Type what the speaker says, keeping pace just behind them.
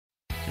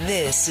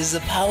This is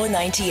a Power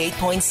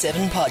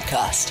 98.7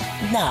 podcast.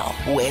 Now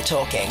we're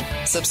talking.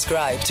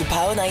 Subscribe to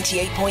Power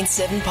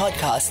 98.7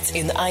 podcasts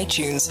in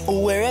iTunes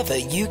or wherever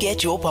you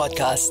get your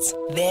podcasts.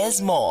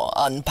 There's more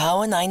on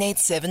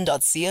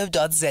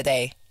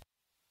power987.co.za.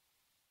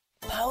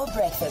 Power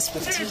Breakfast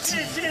with TT.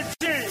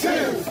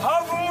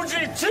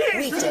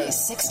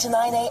 Weekdays 6 to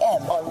 9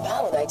 a.m. on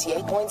Power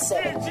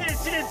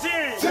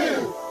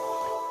 98.7.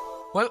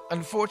 Well,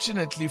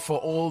 unfortunately for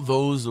all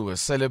those who are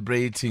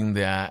celebrating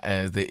there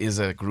is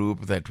a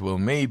group that will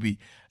maybe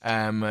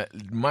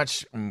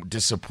much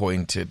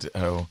disappointed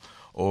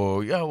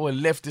or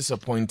left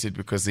disappointed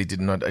because they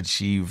did not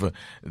achieve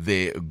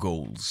their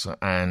goals.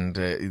 And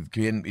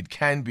it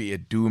can be a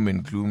doom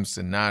and gloom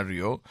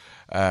scenario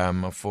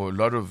for a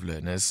lot of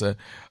learners.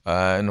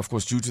 And of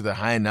course, due to the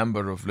high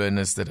number of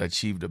learners that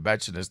achieved a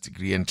bachelor's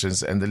degree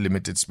entrance and the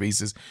limited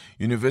spaces,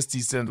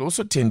 universities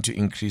also tend to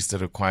increase the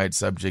required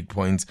subject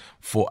points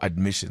for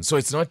admission. So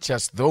it's not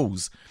just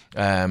those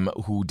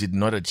who did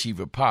not achieve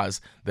a pass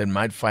that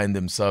might find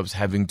themselves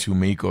having to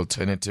make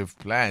alternative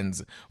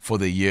plans for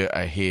the year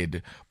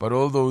ahead, but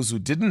all those who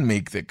didn't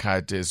make the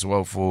cut as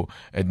well for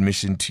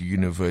admission to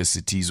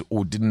universities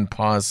or didn't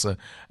pass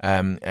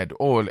at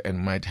all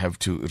and might have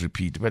to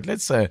repeat. But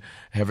let's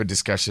have a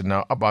discussion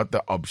now about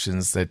the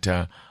options that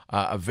are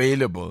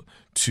available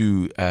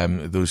to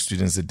those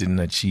students that didn't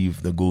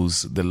achieve the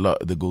goals,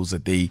 the goals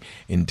that they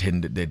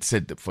intended, that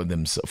set for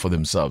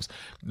themselves.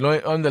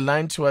 On the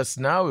line to us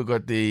now, we've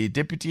got the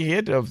deputy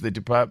head of the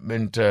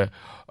department,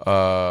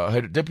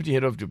 deputy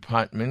head of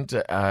department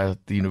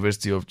at the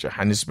University of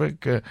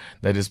Johannesburg.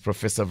 That is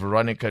Professor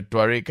Veronica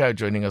Dwareka,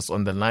 joining us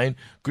on the line.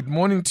 Good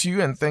morning to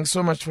you, and thanks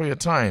so much for your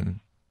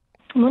time.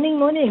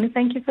 Morning.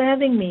 Thank you for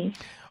having me.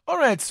 All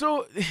right,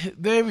 so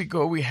there we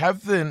go. We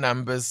have the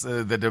numbers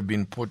that have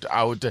been put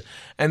out,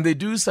 and they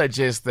do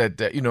suggest that,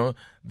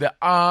 there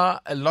are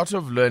a lot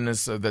of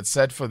learners that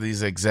sat for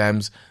these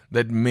exams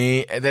that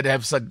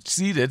have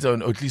succeeded or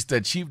at least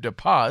achieved a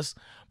pass,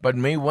 but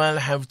may well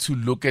have to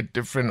look at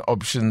different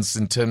options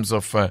in terms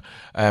of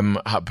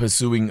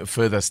pursuing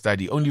further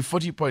study. Only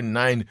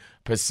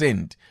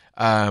 40.9%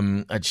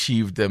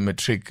 achieved the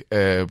matric,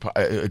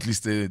 at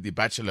least the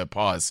bachelor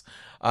pass.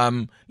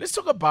 Let's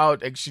talk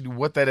about actually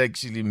what that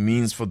actually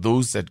means for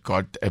those that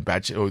got a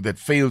bachelor or that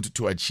failed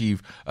to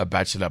achieve a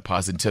bachelor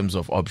pass in terms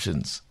of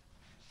options.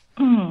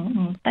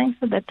 Thanks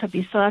for that,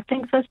 Tabi. So I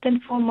think first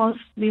and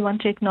foremost, we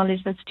want to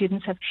acknowledge that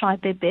students have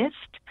tried their best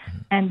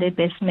and their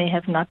best may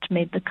have not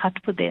made the cut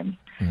for them.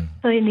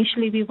 So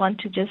initially we want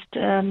to just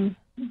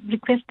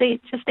request they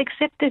just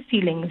accept their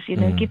feelings,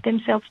 give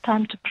themselves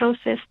time to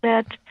process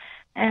that,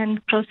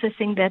 and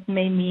processing that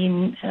may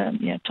mean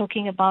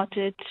talking about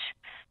it,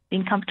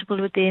 being comfortable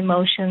with their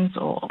emotions,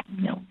 or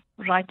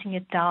writing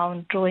it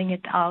down, drawing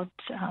it out,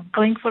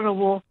 going for a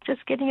walk,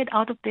 just getting it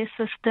out of their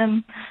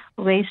system,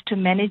 ways to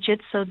manage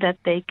it so that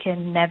they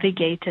can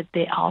navigate it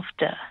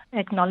thereafter.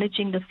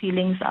 Acknowledging the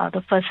feelings are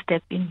the first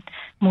step in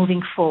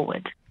moving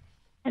forward.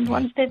 And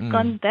once they've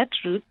gone that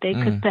route, they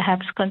could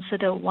perhaps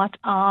consider what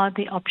are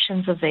the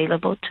options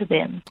available to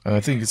them. I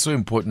think it's so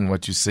important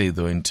what you say,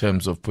 though, in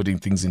terms of putting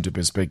things into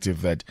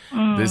perspective, that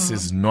this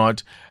is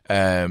not,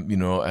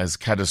 as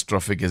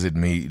catastrophic as it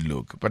may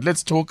look. But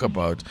let's talk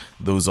about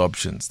those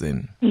options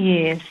then.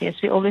 Yes.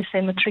 We always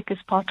say matric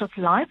is part of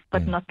life,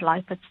 but not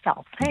life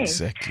itself. Hey?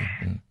 Exactly.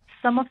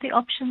 Some of the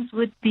options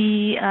would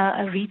be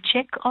a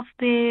recheck of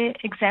the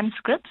exam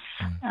scripts.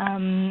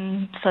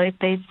 So if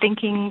they're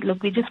thinking,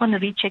 look, we just want to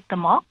recheck the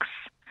marks,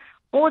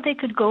 or they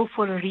could go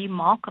for a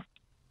remark of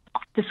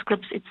the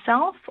scripts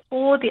itself,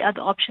 or the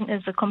other option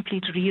is a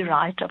complete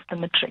rewrite of the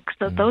matric.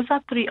 So those are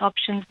three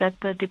options that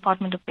the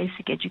Department of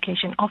Basic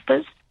Education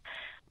offers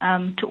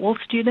to all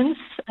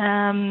students,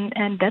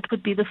 and that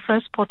would be the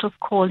first port of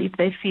call if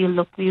they feel,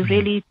 look, we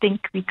really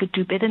think we could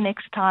do better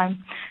next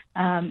time.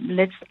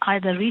 Let's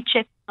either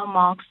recheck our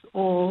marks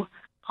or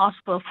ask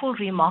for a full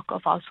remark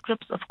of our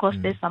scripts. Of course,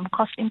 there's some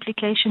cost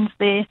implications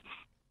there.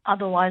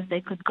 Otherwise,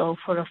 they could go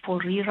for a full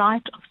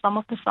rewrite of some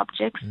of the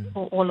subjects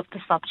or all of the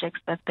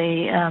subjects that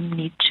they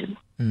need to.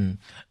 And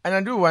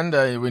I do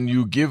wonder, when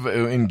you give,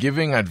 in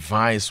giving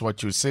advice,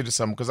 what you say to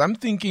some, because I'm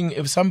thinking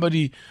if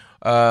somebody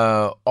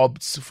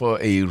opts for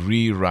a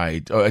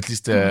rewrite or at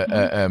least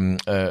a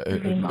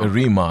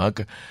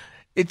remark,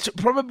 it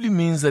probably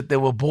means that they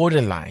were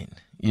borderline,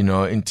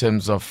 in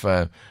terms of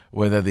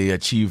whether they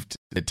achieved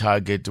the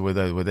target,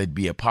 whether it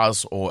be a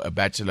pass or a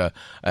bachelor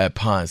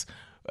pass,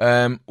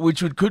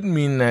 which could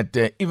mean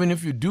that even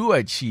if you do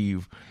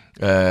achieve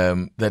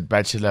that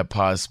bachelor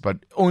pass, but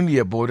only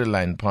a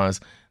borderline pass,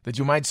 that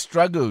you might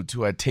struggle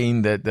to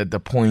attain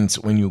the points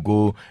when you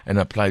go and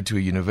apply to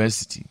a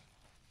university.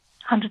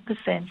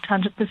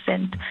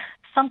 100%.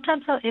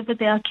 Sometimes, however,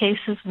 there are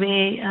cases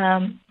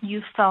where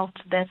you felt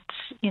that,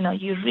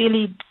 you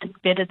really did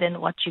better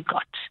than what you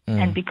got.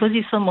 And because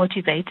you're so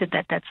motivated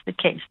that that's the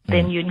case,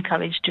 then you're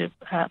encouraged to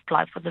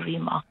apply for the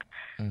remark.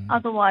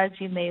 Otherwise,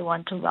 you may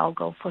want to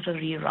go for a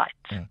rewrite.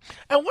 And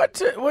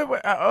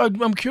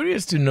I'm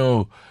curious to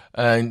know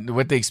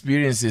what the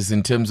experience is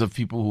in terms of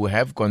people who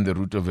have gone the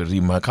route of a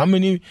remark. How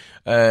many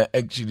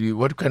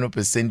what kind of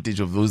percentage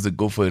of those that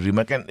go for a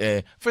remark?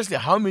 And firstly,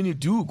 how many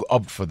do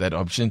opt for that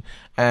option?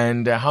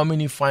 And how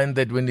many find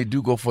that when they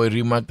do go for a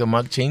remark, the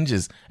mark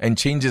changes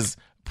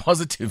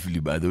positively,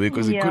 by the way,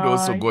 because it could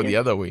also go the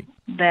other way.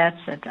 That's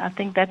it. I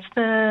think that's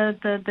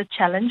the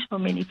challenge for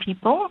many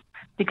people,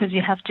 because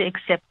you have to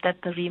accept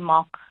that the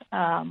remark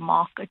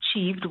mark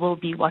achieved will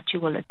be what you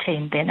will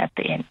attain then at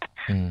the end.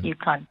 You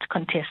can't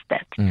contest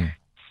that.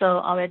 So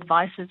our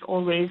advice is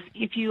always,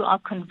 if you are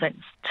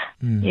convinced,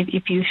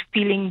 if you're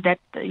feeling that,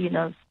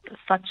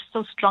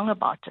 so strong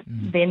about it,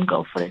 then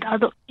go for it.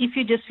 If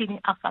you're just feeling,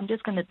 I'm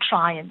just going to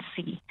try and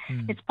see.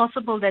 It's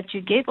possible that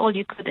you gave all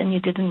you could and you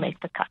didn't make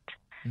the cut.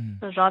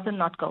 So rather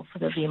not go for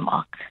the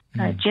remark.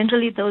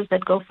 Generally, those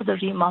that go for the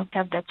remark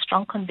have that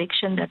strong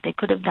conviction that they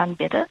could have done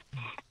better.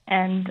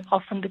 And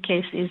often the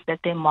case is that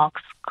their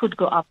marks could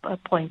go up a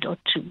point or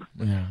two.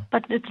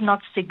 But it's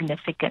not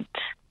significant.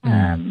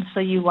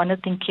 So you want to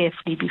think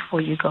carefully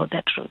before you go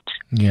that route.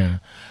 Yeah.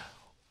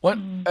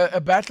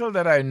 A battle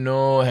that I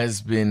know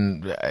has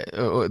been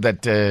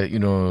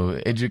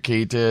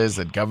educators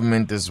and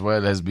government as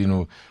well has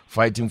been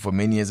fighting for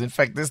many years. In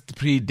fact, this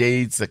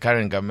predates the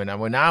current government.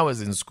 And when I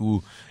was in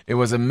school, it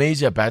was a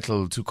major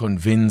battle to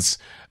convince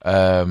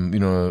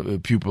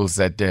pupils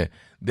that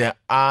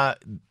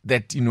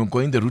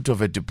going the route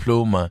of a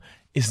diploma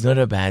is not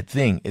a bad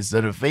thing. It's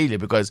not a failure,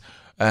 because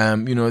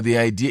the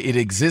idea, it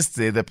exists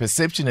there. The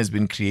perception has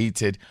been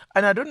created,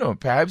 and I don't know.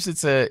 Perhaps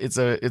it's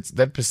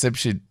that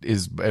perception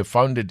is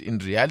founded in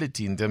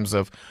reality in terms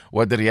of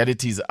what the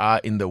realities are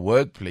in the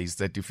workplace.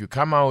 That if you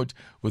come out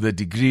with a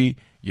degree,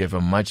 you have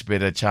a much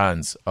better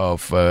chance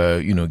of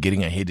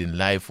getting ahead in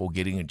life or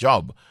getting a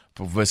job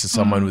versus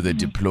someone with a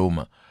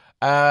diploma.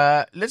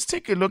 Let's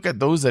take a look at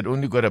those that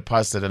only got a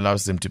pass that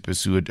allows them to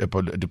pursue a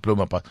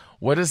diploma path.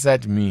 What does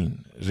that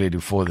mean, really,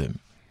 for them?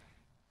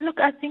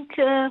 Look, I think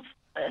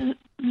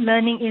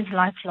learning is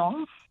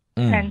lifelong.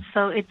 And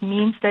so it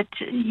means that,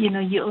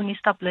 you only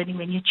stop learning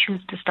when you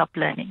choose to stop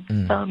learning.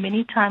 So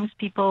many times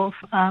people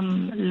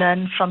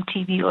learn from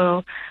TV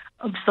or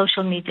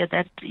social media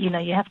that, you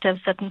have to have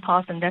certain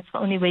paths and that's the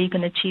only way you're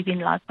going to achieve in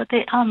life. But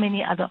there are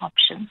many other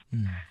options.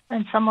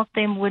 And some of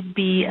them would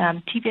be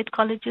TVET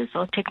colleges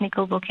or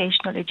technical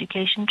vocational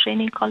education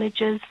training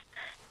colleges.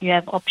 You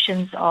have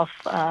options of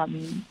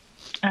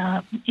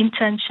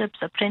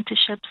internships,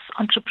 apprenticeships,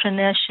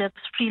 entrepreneurships,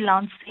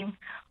 freelancing.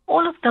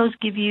 All of those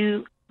give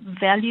you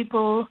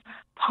valuable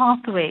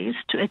pathways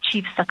to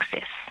achieve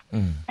success.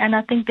 And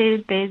I think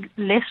they're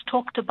less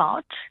talked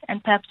about,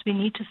 and perhaps we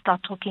need to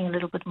start talking a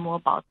little bit more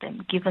about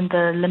them, given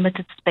the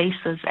limited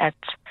spaces at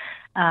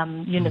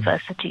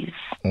universities.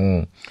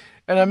 And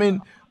I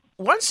mean,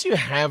 once you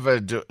have a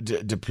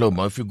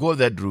diploma, if you go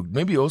that route,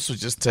 maybe also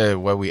just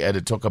while we had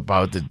to talk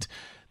about it,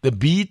 the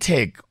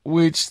BTech,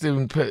 which the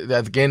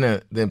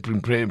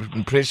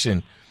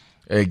impression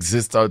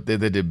exists out there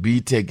that the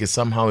BTech is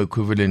somehow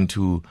equivalent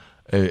to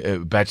a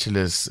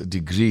bachelor's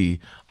degree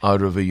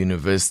out of a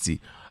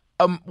university.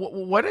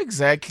 What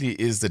exactly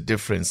is the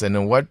difference,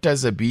 and what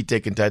does a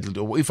BTech entitled?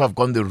 Or if I've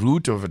gone the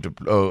route of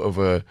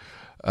a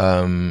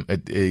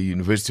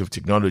University of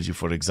Technology,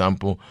 for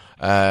example,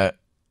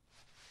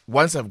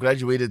 once I've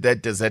graduated,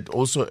 does that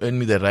also earn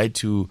me the right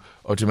to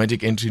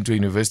automatic entry into a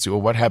university,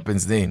 or what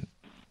happens then?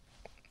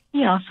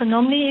 Yeah, so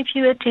normally if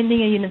you're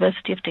attending a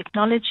University of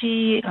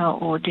Technology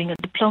or doing a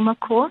diploma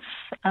course,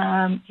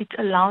 it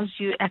allows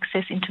you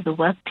access into the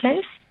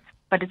workplace,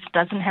 but it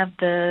doesn't have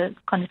the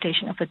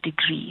connotation of a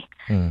degree.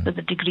 So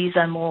the degrees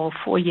are more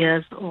 4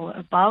 years or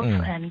above,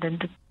 and then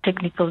the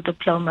technical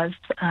diplomas,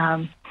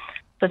 so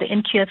the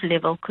NQF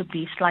level could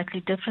be slightly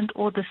different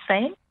or the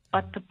same,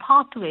 but the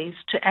pathways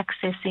to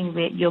accessing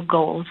where your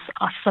goals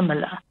are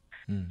similar.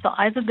 So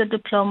either the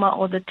diploma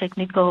or the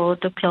technical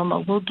diploma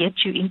will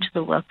get you into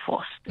the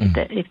workforce,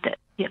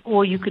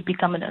 or you could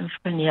become an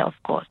entrepreneur, of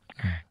course.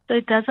 So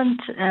it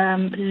doesn't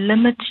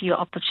limit your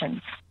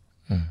options.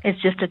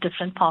 It's just a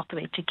different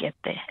pathway to get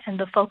there. And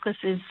the focus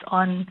is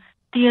on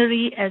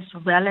theory as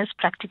well as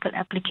practical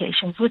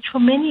applications, which for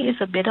many is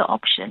a better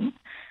option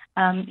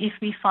if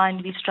we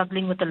find we're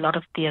struggling with a lot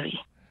of theory,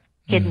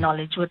 head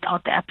knowledge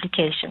without the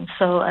application.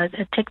 So a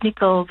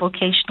technical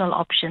vocational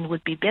option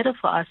would be better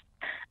for us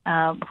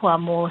who are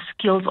more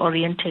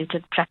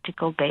skills-orientated,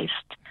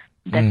 practical-based,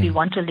 that we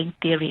want to link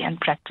theory and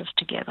practice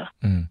together.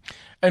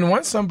 And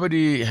once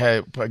somebody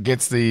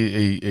gets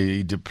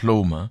a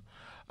diploma,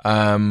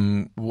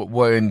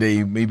 when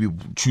they maybe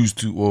choose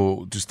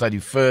to study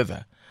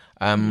further,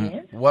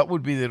 what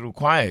would be the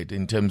required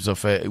in terms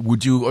of,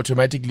 would you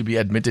automatically be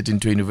admitted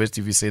into a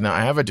university if you say, now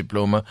I have a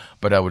diploma,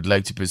 but I would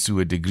like to pursue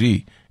a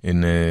degree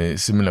in a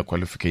similar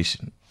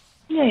qualification?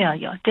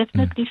 Yeah,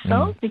 definitely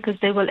so, because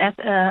they will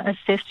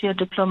assess your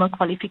diploma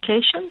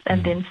qualifications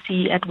and then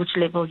see at which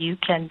level you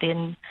can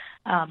then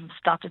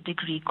start a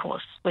degree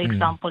course. For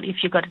example,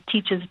 if you got a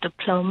teacher's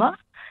diploma,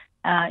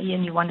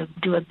 and you want to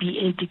do a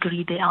BA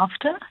degree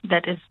thereafter,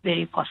 that is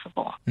very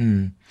possible.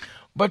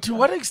 But to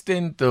what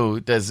extent, though,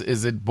 is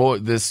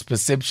this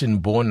perception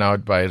borne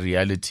out by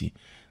reality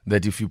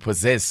that if you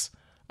possess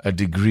a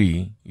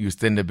degree, you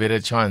stand a better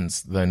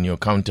chance than your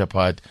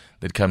counterpart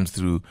that comes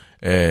through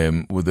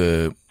with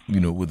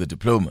a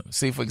diploma?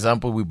 Say, for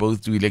example, we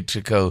both do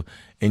electrical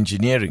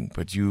engineering,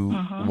 but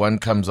one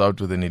comes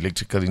out with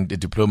a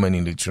diploma in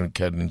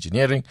electrical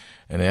engineering,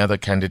 and the other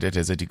candidate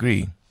has a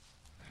degree.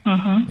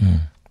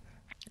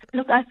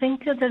 Look, I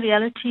think the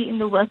reality in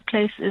the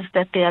workplace is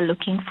that they are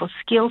looking for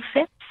skill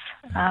sets,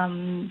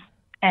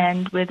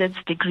 and whether it's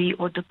degree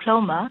or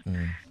diploma,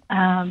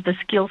 the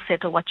skill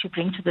set or what you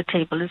bring to the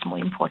table is more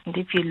important.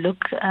 If you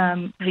look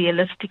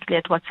realistically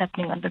at what's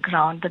happening on the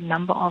ground, the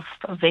number of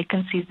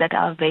vacancies that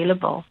are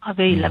available are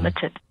very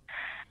limited.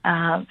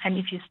 And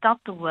if you start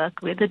the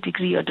work with a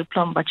degree or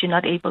diploma, but you're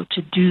not able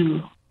to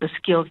do the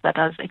skills that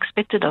are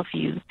expected of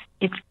you,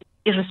 it's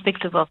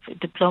irrespective of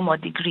diploma or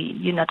degree,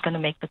 you're not going to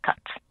make the cut.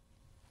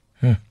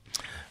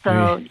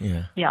 So,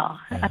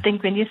 I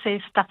think when you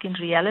say stuck in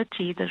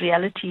reality, the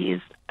reality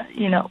is,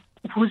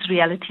 whose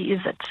reality is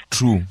it?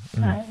 True.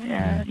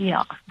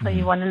 So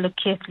you want to look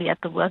carefully at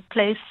the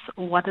workplace.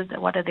 What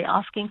are they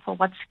asking for?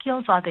 What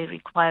skills are they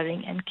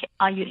requiring? And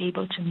are you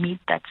able to meet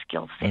that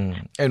skill set?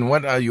 And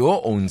what are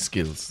your own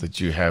skills that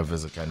you have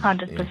as a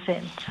candidate?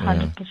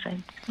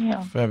 100%.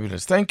 Yeah.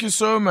 Fabulous. Thank you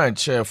so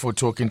much for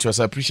talking to us.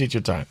 I appreciate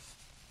your time.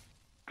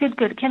 Good.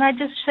 Can I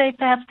just say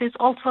perhaps there's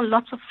also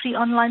lots of free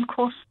online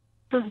courses.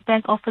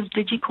 Bank offers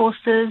digi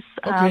courses.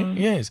 Okay,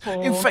 yes.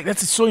 In fact,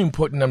 that's so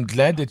important. I'm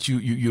glad that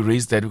you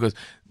raised that, because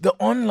the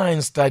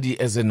online study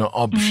as an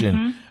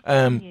option.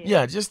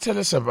 Just tell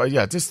us about,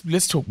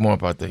 let's talk more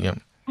about that. Yeah.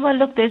 Well,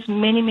 look, there's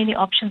many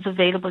options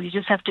available. You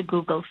just have to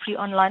Google free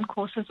online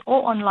courses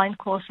or online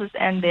courses,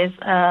 and there's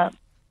a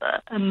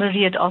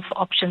myriad of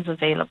options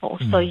available.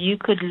 So you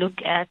could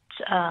look at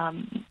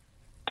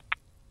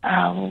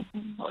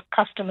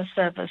customer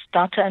service,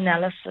 data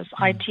analysis,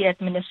 IT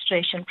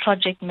administration,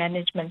 project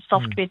management,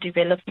 software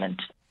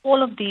development.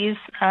 All of these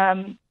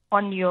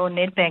on your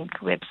Nedbank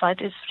website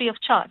is free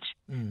of charge.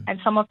 And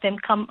some of them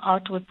come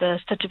out with the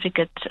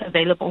certificate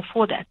available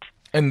for that.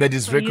 And that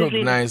is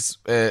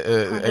recognized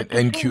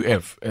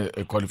NQF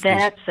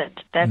qualification.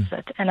 That's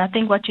it. And I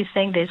think what you're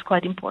saying there is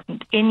quite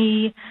important.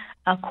 Any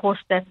course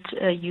that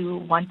you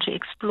want to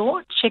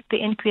explore, check the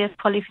NQF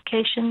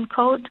qualification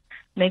code.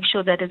 Make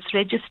sure that it's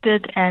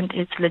registered and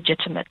it's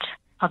legitimate.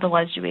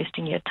 Otherwise, you're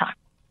wasting your time.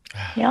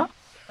 Yeah?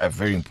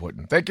 Very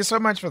important. Thank you so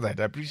much for that.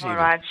 I appreciate it. All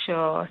right,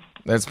 sure.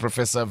 That's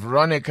Professor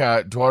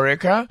Veronica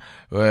Dwareka,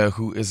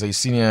 who is a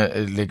senior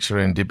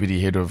lecturer and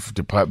deputy head of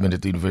department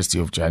at the University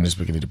of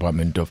Johannesburg in the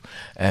Department of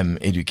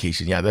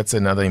Education. Yeah, that's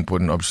another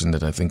important option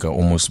that I think I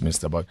almost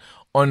missed about.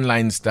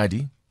 Online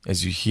study.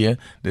 As you hear,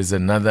 there's a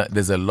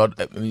lot.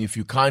 I mean, if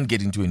you can't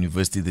get into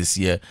university this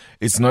year,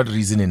 it's not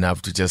reason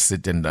enough to just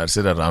sit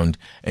around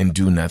and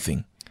do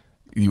nothing.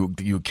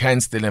 You can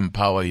still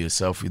empower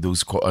yourself with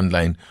those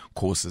online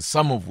courses,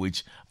 some of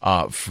which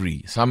are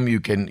free. Some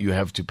you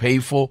have to pay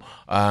for,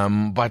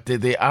 but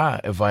they are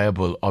a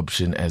viable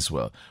option as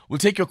well. We'll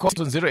take your calls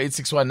on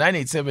 0861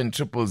 987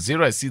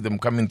 000. I see them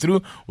coming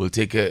through. We'll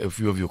take a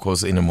few of your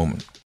calls in a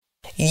moment.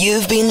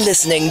 You've been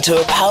listening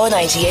to a Power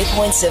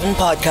 98.7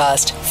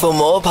 podcast. For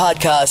more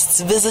podcasts,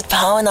 visit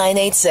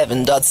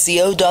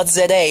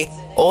power987.co.za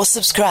or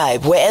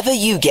subscribe wherever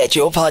you get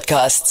your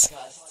podcasts.